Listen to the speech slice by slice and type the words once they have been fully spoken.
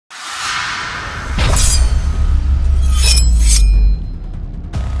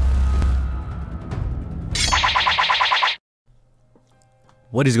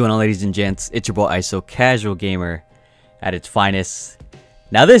What is going on, ladies and gents? It's your boy ISO Casual Gamer at its finest.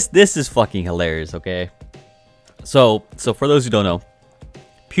 Now this is fucking hilarious, okay? So for those who don't know,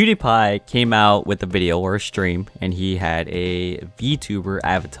 PewDiePie came out with a video or a stream and he had a VTuber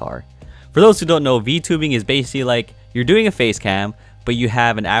avatar. For those who don't know, VTubing is basically like you're doing a face cam, but you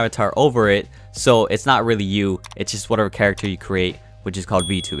have an avatar over it, so it's not really you, it's just whatever character you create, which is called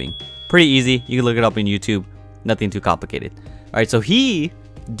VTubing. Pretty easy, you can look it up on YouTube, nothing too complicated. Alright, so he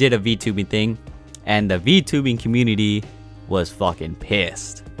did a VTubing thing, and the VTubing community was fucking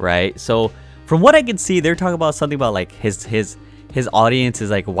pissed, right? So from what I can see, they're talking about something about like his audience is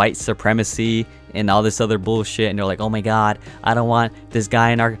like white supremacy and all this other bullshit, and they're like, oh my god, I don't want this guy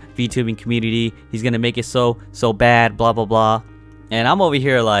in our VTubing community, he's gonna make it so bad, blah blah blah. And I'm over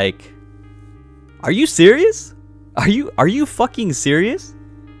here like, are you serious? Are you fucking serious?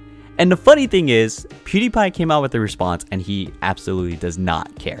 And the funny thing is, PewDiePie came out with a response and he absolutely does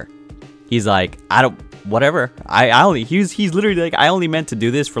not care. He's like, I don't, whatever. He's literally like, I only meant to do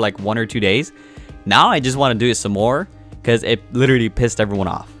this for like 1 or 2 days. Now I just want to do it some more because it literally pissed everyone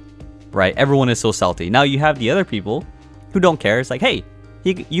off, right? Everyone is so salty. Now you have the other people who don't care. It's like, hey,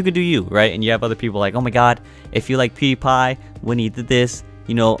 you could do you, right? And you have other people like, oh my god, if you like PewDiePie when he did this,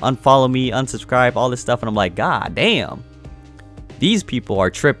 you know, unfollow me, unsubscribe, all this stuff. And I'm like, god damn, these people are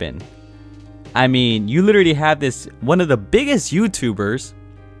tripping. I mean, you literally have this, one of the biggest YouTubers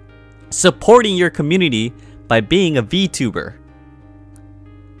supporting your community by being a VTuber.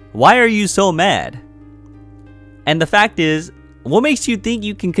 Why are you so mad? And the fact is, what makes you think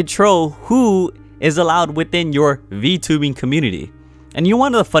you can control who is allowed within your VTubing community? And you know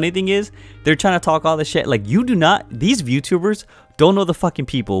what the funny thing is? They're trying to talk all this shit. Like, you do not, these VTubers don't know the fucking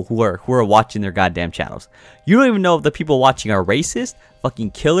people who are watching their goddamn channels. You don't even know if the people watching are racist,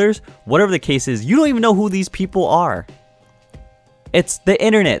 fucking killers, whatever the case is. You don't even know who these people are. It's the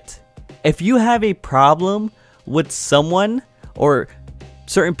internet. If you have a problem with someone or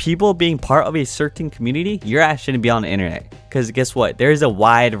certain people being part of a certain community, your ass shouldn't be on the internet. Because guess what? There's a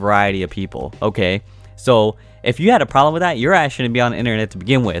wide variety of people, okay? So if you had a problem with that, your ass shouldn't be on the internet to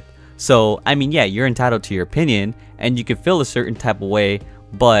begin with. So, I mean, yeah, you're entitled to your opinion, and you can feel a certain type of way,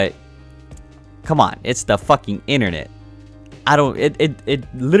 but come on, it's the fucking internet. It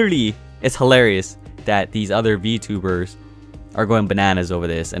literally is hilarious that these other VTubers are going bananas over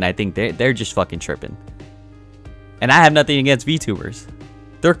this, and I think they're just fucking tripping. And I have nothing against VTubers.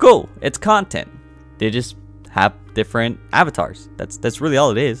 They're cool. It's content. They just have different avatars. That's really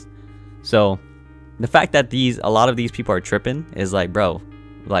all it is. So the fact that a lot of these people are tripping is like, bro,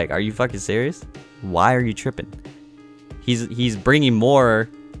 like, are you fucking serious? Why are you tripping? He's bringing more,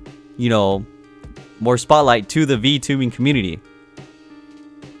 you know, more spotlight to the VTubing community.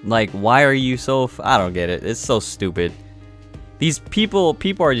 Like, why are you so? I don't get it. It's so stupid. These people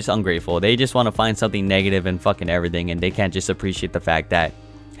are just ungrateful. They just want to find something negative in fucking everything, and they can't just appreciate the fact that,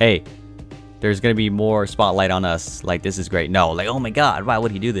 hey, there's gonna be more spotlight on us. Like, this is great. No, like, oh my god, why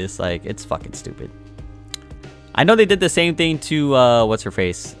would he do this? Like, it's fucking stupid. I know they did the same thing to what's her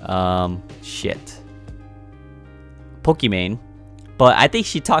face? Shit. Pokimane. But I think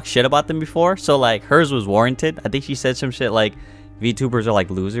she talked shit about them before, so like hers was warranted. I think she said some shit like VTubers are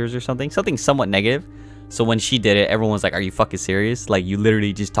like losers or something somewhat negative. So when she did it, everyone was like, are you fucking serious? Like, you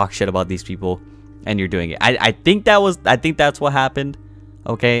literally just talk shit about these people and you're doing it. I think that's what happened.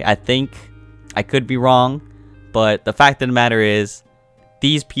 Okay, I think I could be wrong, but the fact of the matter is,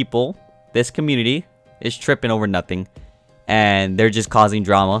 these people, this community, is tripping over nothing, and they're just causing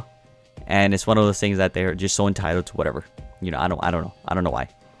drama, and it's one of those things that they're just so entitled to whatever. You know, I don't know why.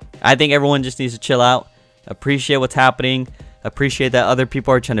 I think everyone just needs to chill out, appreciate what's happening, appreciate that other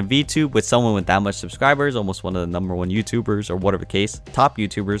people are trying to VTube with someone with that much subscribers, almost one of the #1 YouTubers or whatever the case, top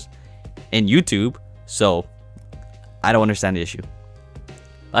YouTubers in YouTube. So I don't understand the issue.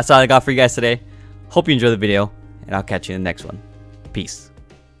 That's all I got for you guys today. Hope you enjoyed the video, and I'll catch you in the next one. Peace.